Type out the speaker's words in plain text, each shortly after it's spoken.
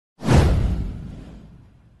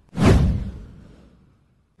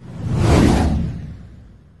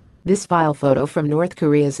This file photo from North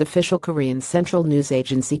Korea's official Korean Central News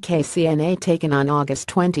Agency KCNA, taken on August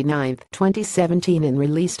 29, 2017 and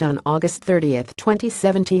released on August 30,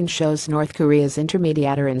 2017, shows North Korea's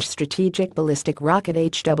intermediate-range strategic ballistic rocket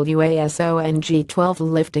HWASONG-12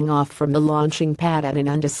 lifting off from the launching pad at an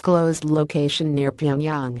undisclosed location near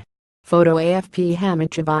Pyongyang. Photo AFP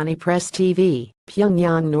Hamid Javani Press TV.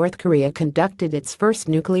 Pyongyang, North Korea conducted its first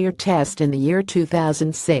nuclear test in the year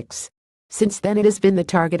 2006. Since then it has been the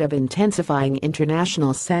target of intensifying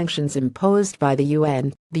international sanctions imposed by the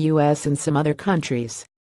UN, the US and some other countries.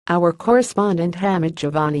 Our correspondent Hamid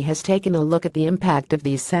Javani has taken a look at the impact of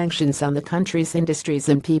these sanctions on the country's industries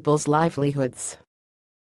and people's livelihoods.